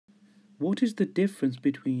what is the difference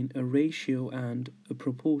between a ratio and a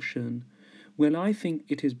proportion? Well, I think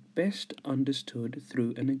it is best understood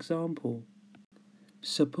through an example.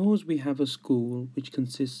 Suppose we have a school which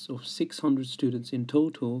consists of 600 students in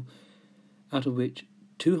total, out of which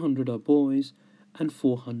 200 are boys and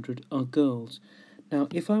 400 are girls. Now,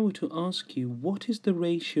 if I were to ask you, what is the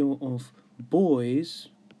ratio of boys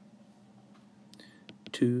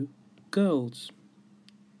to girls?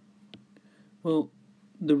 Well,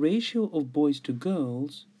 the ratio of boys to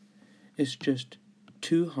girls is just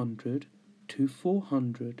 200 to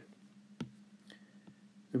 400.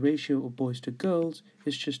 The ratio of boys to girls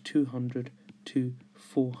is just 200 to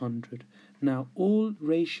 400. Now, all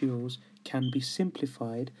ratios can be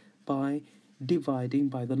simplified by dividing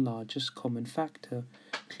by the largest common factor.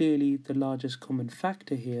 Clearly, the largest common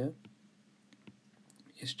factor here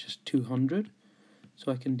is just 200.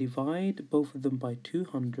 So I can divide both of them by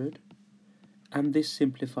 200, and this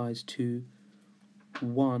simplifies to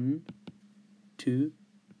 1 to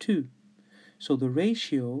 2. So the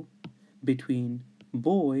ratio between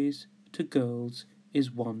boys to girls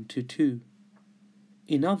is 1 to 2.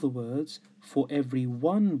 In other words, for every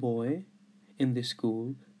one boy in this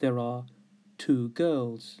school, there are 2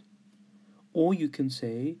 girls. Or you can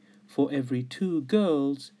say, for every 2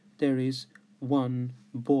 girls, there is 1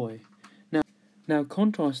 boy. Now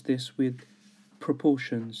contrast this with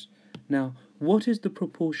proportions. Now, what is the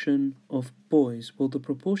proportion of boys? Well, the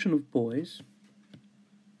proportion of boys,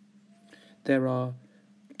 there are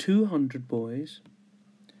 200 boys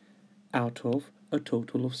out of a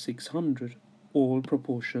total of 600. All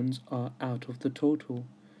proportions are out of the total.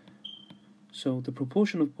 So the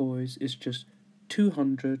proportion of boys is just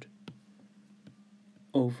 200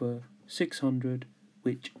 over 600,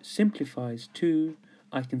 which simplifies to,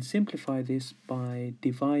 I can simplify this by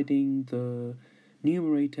dividing the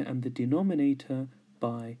numerator and the denominator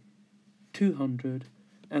by 200,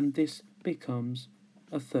 and this becomes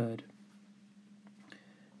a third.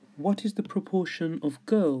 What is the proportion of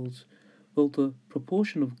girls? Well, the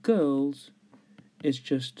proportion of girls is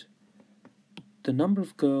just the number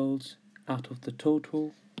of girls out of the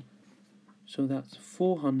total, so that's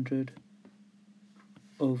 400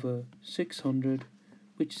 over 600,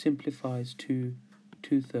 which simplifies to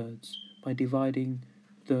 2/3 by dividing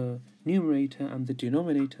the numerator and the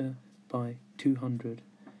denominator by 200.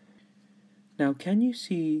 Now, can you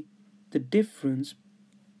see the difference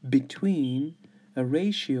between a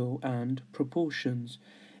ratio and proportions?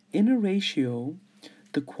 In a ratio,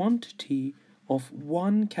 the quantity of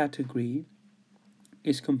one category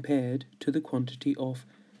is compared to the quantity of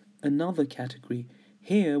another category.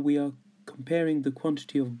 Here we are comparing the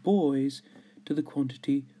quantity of boys to the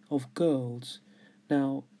quantity of girls.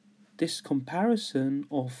 Now, this comparison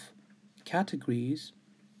of categories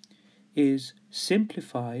is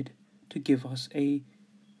simplified to give us a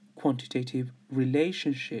quantitative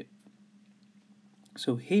relationship.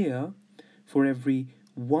 So here, for every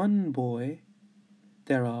one boy,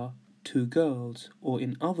 there are 2 girls, or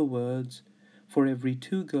in other words, for every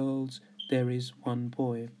 2 girls, there is 1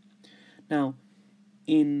 boy. Now,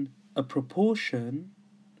 in a proportion,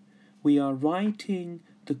 we are writing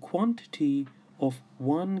the quantity of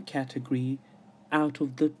one category out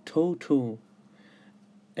of the total.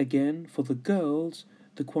 Again, for the girls,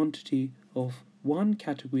 the quantity of one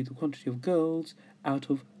category, the quantity of girls, out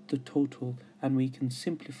of the total, and we can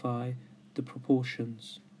simplify the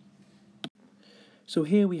proportions. So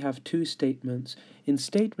here we have 2 statements. In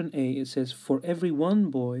statement A, it says, for every 1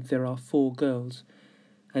 boy, there are 4 girls.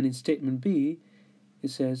 And in statement B, it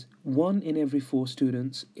says, 1 in every 4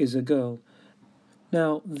 students is a girl.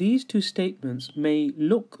 Now, these 2 statements may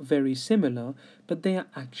look very similar, but they are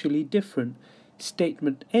actually different.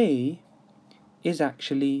 Statement A is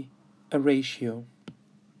actually a ratio.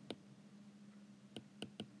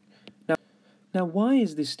 Now, why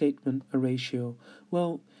is this statement a ratio?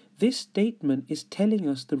 Well, this statement is telling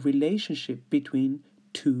us the relationship between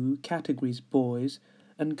 2 categories, boys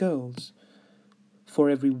and girls. For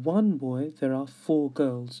every 1 boy, there are 4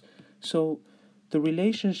 girls. So the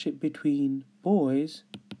relationship between boys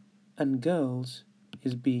and girls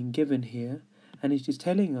is being given here, and it is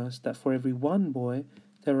telling us that for every 1 boy,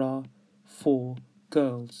 there are 4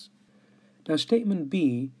 girls. Now, statement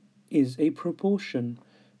B is a proportion.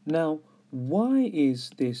 Now, why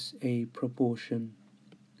is this a proportion?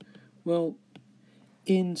 Well,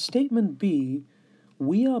 in statement B,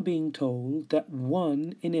 we are being told that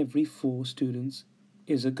 1 in every 4 students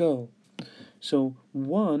is a girl. So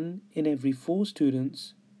 1 in every 4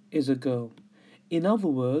 students is a girl. In other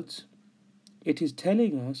words, it is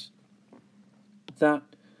telling us that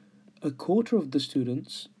a quarter of the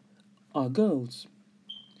students are girls.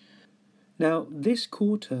 Now, this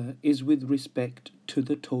quarter is with respect to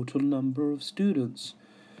the total number of students.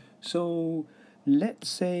 So, let's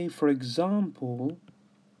say, for example,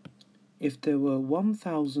 if there were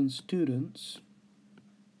 1,000 students,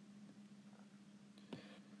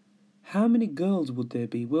 how many girls would there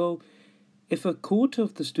be? Well, if a quarter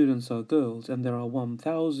of the students are girls and there are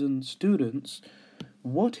 1,000 students,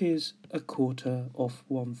 what is a quarter of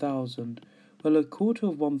 1,000? Well, a quarter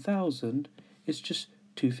of 1,000 is just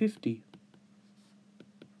 250.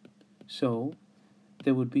 So,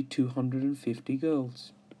 there would be 250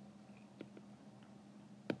 girls.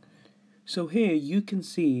 So here you can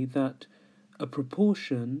see that a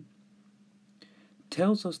proportion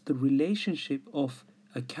tells us the relationship of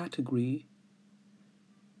a category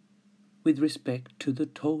with respect to the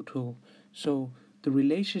total. So the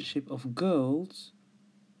relationship of girls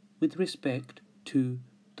with respect to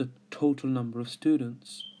the total number of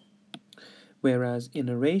students. Whereas in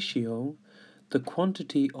a ratio, the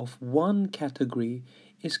quantity of one category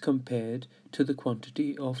is compared to the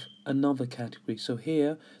quantity of another category. So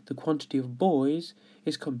here, the quantity of boys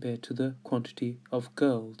is compared to the quantity of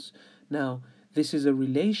girls. Now, this is a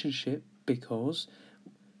relationship because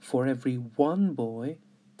for every one boy,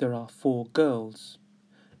 there are 4 girls.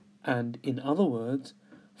 And in other words,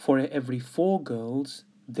 for every 4 girls,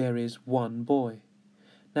 there is 1 boy.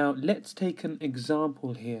 Now, let's take an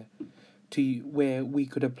example here to where we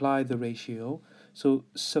could apply the ratio. So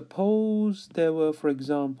suppose there were, for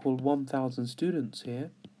example, 1,000 students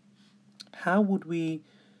here. How would we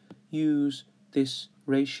use this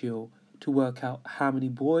ratio to work out how many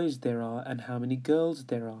boys there are and how many girls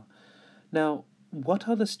there are? Now, what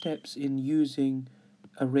are the steps in using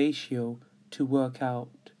a ratio to work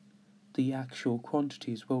out the actual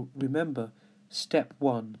quantities? Well, remember, step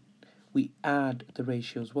 1, we add the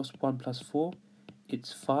ratios. What's 1 plus 4?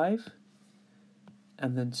 It's 5.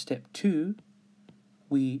 And then step 2,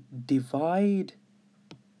 we divide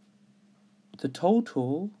the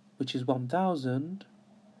total, which is 1,000,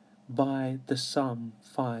 by the sum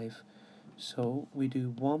 5. So we do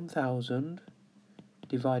 1,000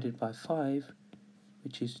 divided by 5,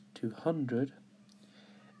 which is 200.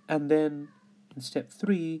 And then in step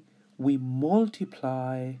 3, we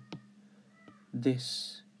multiply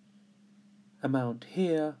this amount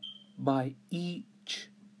here by each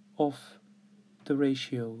of the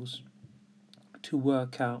ratios to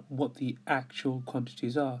work out what the actual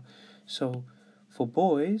quantities are. So for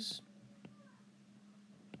boys,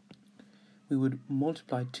 we would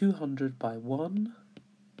multiply 200 by 1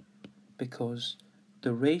 because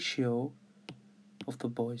the ratio of the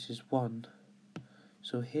boys is 1.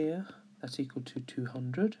 So here, that's equal to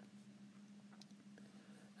 200.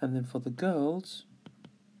 And then for the girls,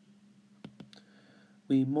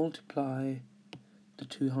 we multiply the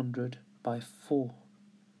 200 by 4.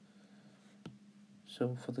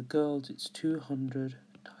 So for the girls, it's 200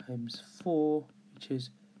 times 4, which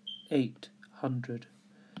is 800.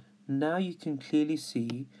 Now you can clearly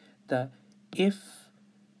see that if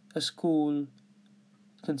a school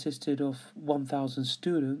consisted of 1,000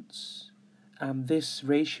 students and this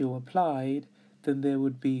ratio applied, then there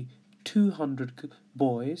would be 200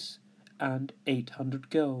 boys and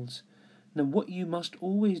 800 girls. Now what you must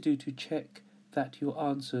always do to check that your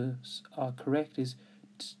answers are correct is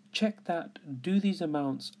check that, do these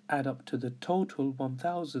amounts add up to the total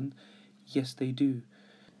 1,000? Yes, they do.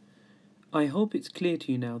 I hope it's clear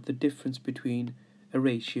to you now the difference between a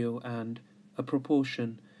ratio and a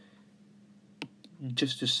proportion.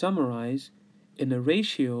 Just to summarize, in a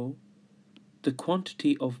ratio, the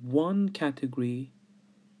quantity of one category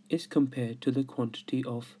is compared to the quantity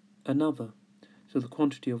of another. So the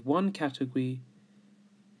quantity of one category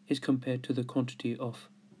is compared to the quantity of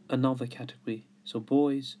another category. So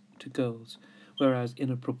boys to girls. Whereas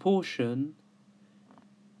in a proportion,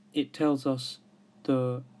 it tells us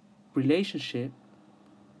the relationship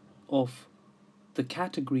of the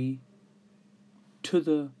category to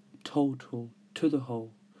the total, to the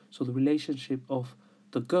whole. So the relationship of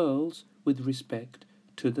the girls with respect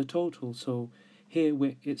to the total. So here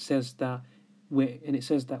where it says that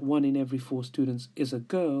 1 in every 4 students is a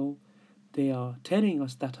girl, they are telling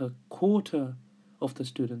us that a quarter of the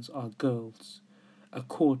students are girls, a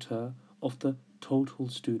quarter of the total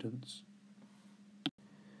students.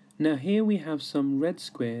 Now here we have some red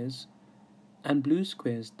squares and blue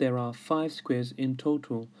squares. There are 5 squares in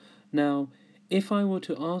total. Now, if I were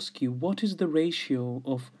to ask you what is the ratio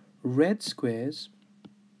of red squares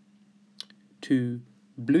to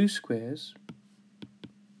blue squares,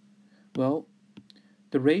 well,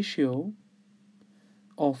 the ratio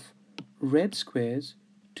of red squares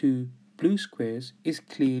to blue squares is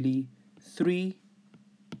clearly 3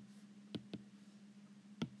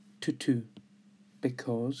 to 2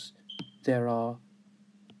 because there are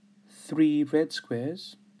 3 red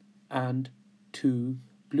squares and 2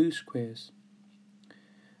 blue squares.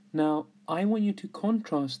 Now, I want you to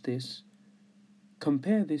contrast this,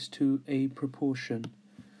 compare this to a proportion.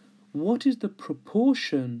 What is the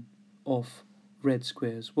proportion of red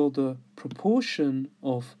squares? Well, the proportion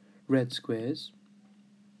of red squares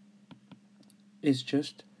is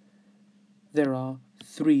just there are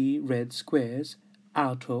 3 red squares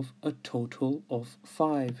out of a total of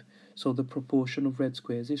 5. So the proportion of red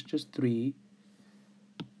squares is just 3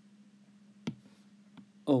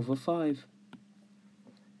 over 5.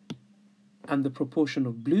 And the proportion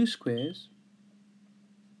of blue squares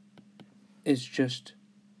is just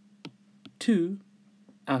 2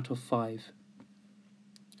 out of 5.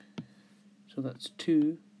 So that's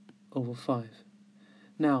 2 over 5.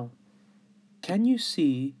 Now, can you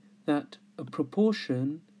see that a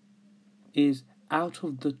proportion is out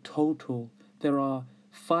of the total? There are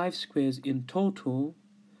 5 squares in total,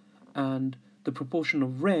 and the proportion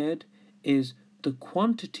of red is the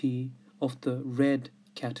quantity of the red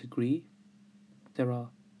category. There are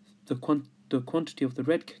the quantity of the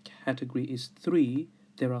red category is 3.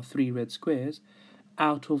 There are 3 red squares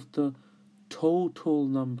out of the total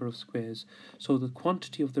number of squares. So the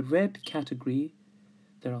quantity of the red category,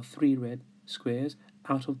 there are 3 red squares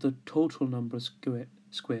out of the total number of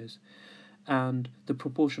squares. And the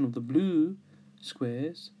proportion of the blue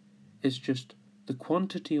squares is just the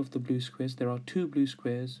quantity of the blue squares. There are 2 blue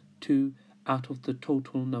squares, 2 out of the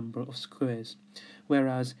total number of squares.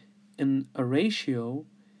 Whereas in a ratio,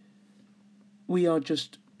 we are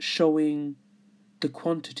just showing the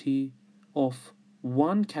quantity of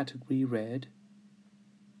one category red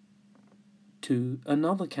to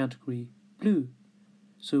another category blue.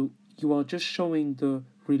 So you are just showing the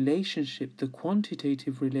relationship, the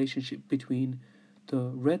quantitative relationship between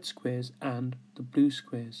the red squares and the blue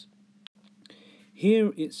squares.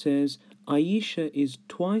 Here it says Aisha is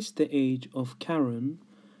twice the age of Karen.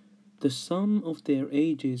 The sum of their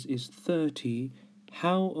ages is 30.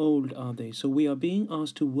 How old are they? So we are being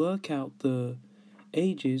asked to work out the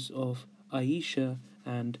ages of Aisha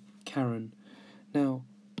and Karen. Now,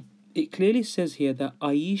 it clearly says here that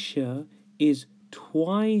Aisha is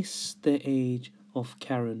twice the age of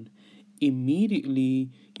Karen. Immediately,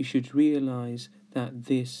 you should realize that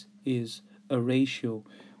this is a ratio.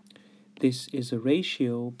 This is a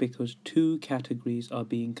ratio because 2 categories are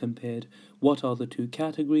being compared. What are the 2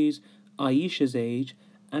 categories? Aisha's age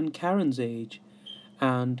and Karen's age.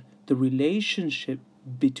 And the relationship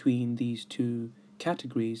between these 2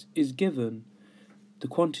 categories is given. The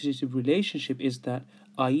quantitative relationship is that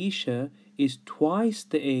Aisha is twice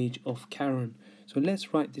the age of Karen. So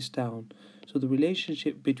let's write this down. So the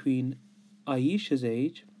relationship between Aisha's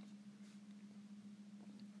age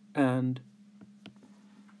and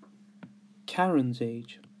Karen's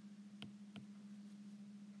age.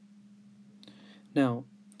 Now,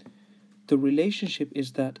 the relationship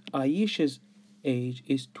is that Aisha's age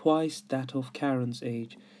is twice that of Karen's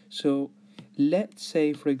age. So let's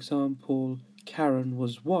say, for example, Karen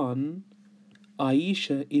was 1,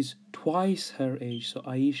 Aisha is twice her age, so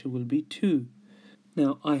Aisha will be 2.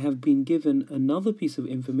 Now, I have been given another piece of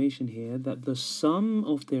information here that the sum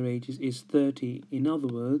of their ages is 30. In other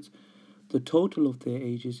words, the total of their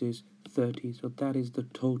ages is 30. So that is the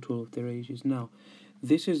total of their ages. Now,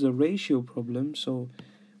 this is a ratio problem. So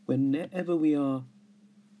whenever we are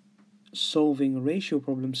solving a ratio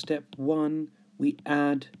problem, step 1, we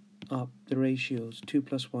add up the ratios. 2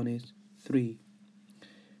 plus 1 is 3.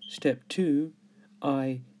 Step 2,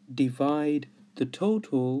 I divide the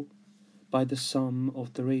total by the sum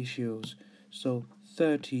of the ratios. So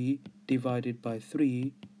 30 divided by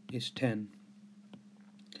 3 is 10.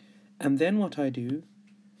 And then what I do,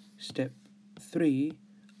 step 3,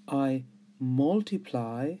 I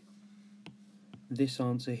multiply this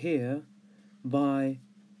answer here by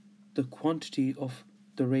the quantity of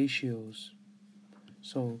the ratios.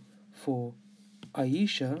 So for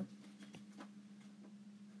Aisha,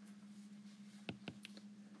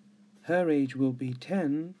 her age will be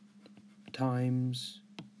 10 times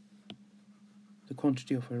the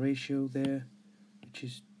quantity of her ratio there, which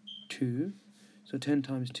is 2. So 10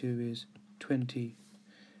 times 2 is 20.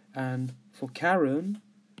 And for Karen,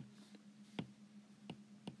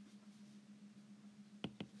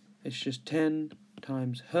 it's just 10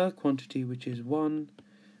 times her quantity, which is 1,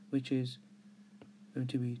 which is going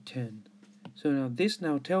to be 10. So now this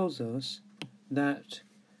now tells us that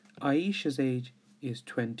Aisha's age is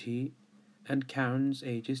 20 and Karen's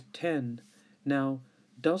age is 10. Now,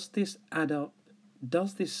 does this add up?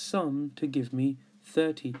 Does this sum to give me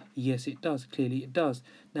 30. Yes, it does. Clearly it does.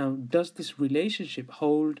 Now, does this relationship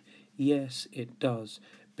hold? Yes, it does.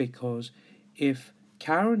 Because if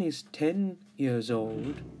Karen is 10 years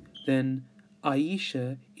old, then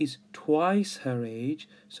Aisha is twice her age,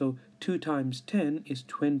 so 2 times 10 is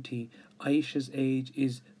 20. Aisha's age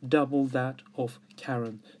is double that of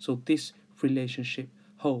Karen. So this relationship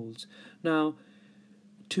holds. Now,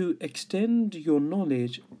 to extend your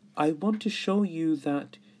knowledge, I want to show you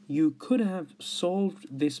that you could have solved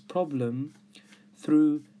this problem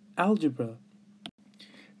through algebra.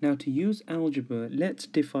 Now, to use algebra, let's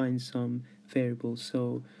define some variables.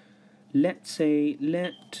 So let's say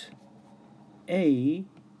let A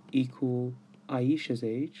equal Aisha's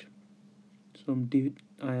age. So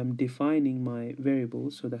I am defining my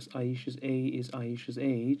variables. So that's Aisha's A is Aisha's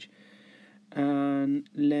age. And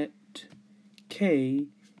let K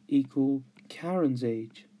equal Karen's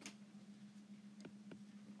age.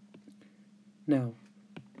 Now,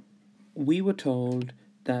 we were told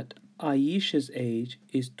that Aisha's age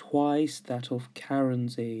is twice that of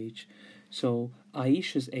Karen's age. So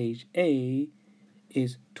Aisha's age A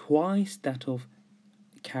is twice that of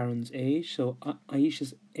Karen's age. So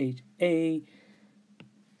Aisha's age A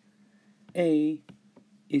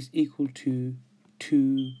is equal to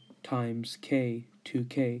 2 times K,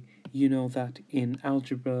 2K. You know that in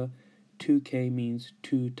algebra, 2K means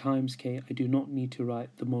 2 times K. I do not need to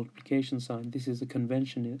write the multiplication sign. This is a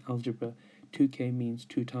convention in algebra. 2K means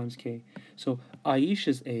 2 times K. So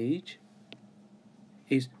Aisha's age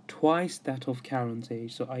is twice that of Karen's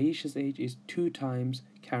age. So Aisha's age is 2 times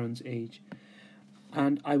Karen's age.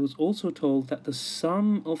 And I was also told that the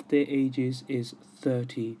sum of their ages is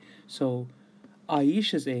 30. So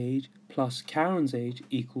Aisha's age plus Karen's age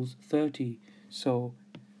equals 30. So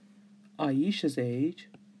Aisha's age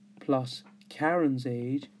plus Karen's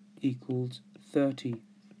age equals 30.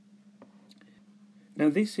 Now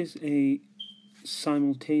this is a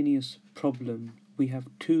simultaneous problem. We have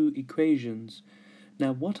two equations.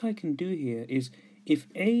 Now what I can do here is, if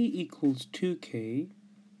A equals 2K,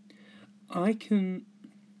 I can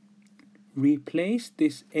replace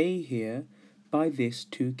this A here by this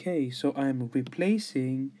 2K. So I'm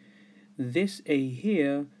replacing this A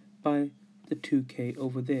here by the 2K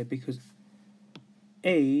over there, because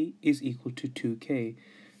A is equal to 2K.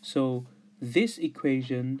 So this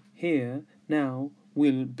equation here now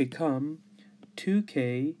will become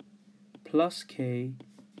 2K plus K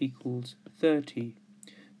equals 30.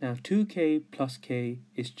 Now 2K plus K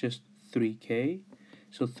is just 3K.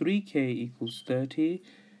 So 3K equals 30.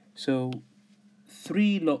 So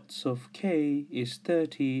 3 lots of K is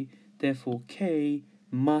 30. Therefore K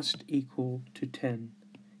must equal to 10.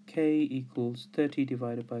 K equals 30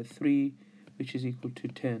 divided by 3, which is equal to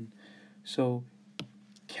 10. So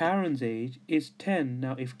Karen's age is 10.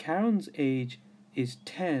 Now if Karen's age is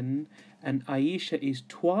 10 and Aisha is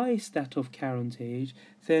twice that of Karen's age,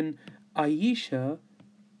 then Aisha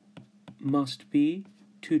must be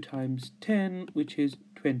 2 times 10, which is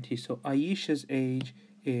 20. So Aisha's age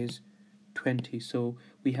is 20. So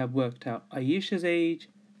we have worked out Aisha's age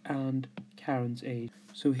and Karen's age.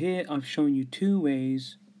 So here I've shown you 2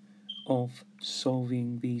 ways of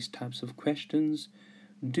solving these types of questions.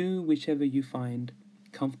 Do whichever you find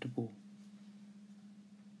comfortable.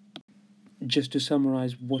 Just to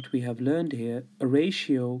summarize what we have learned here, a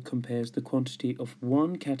ratio compares the quantity of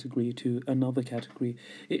one category to another category.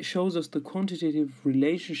 It shows us the quantitative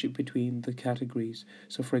relationship between the categories.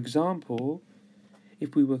 So for example,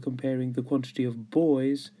 if we were comparing the quantity of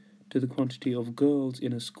boys to the quantity of girls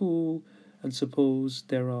in a school, and suppose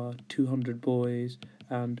there are 200 boys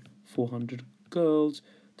and 400 girls,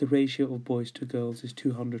 the ratio of boys to girls is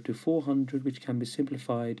 200 to 400, which can be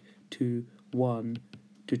simplified to 1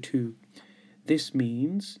 to 2. This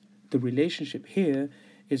means the relationship here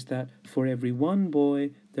is that for every 1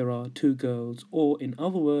 boy there are 2 girls, or in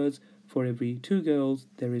other words, for every 2 girls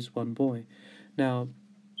there is 1 boy. Now,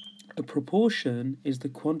 a proportion is the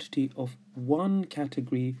quantity of one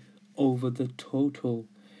category over the total.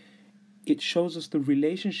 It shows us the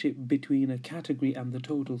relationship between a category and the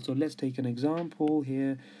total. So let's take an example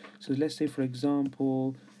here. So let's say, for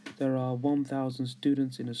example, there are 1,000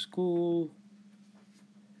 students in a school,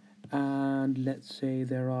 and let's say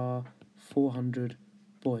there are 400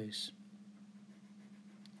 boys.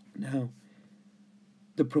 Now,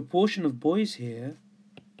 the proportion of boys here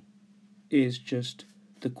is just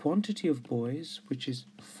the quantity of boys, which is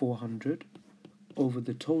 400, over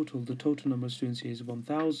the total. The total number of students here is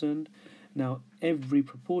 1,000. Now, every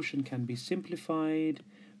proportion can be simplified.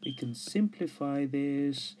 We can simplify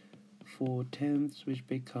this 4/10, which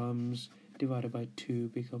becomes, divided by 2,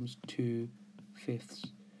 becomes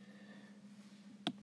 2/5.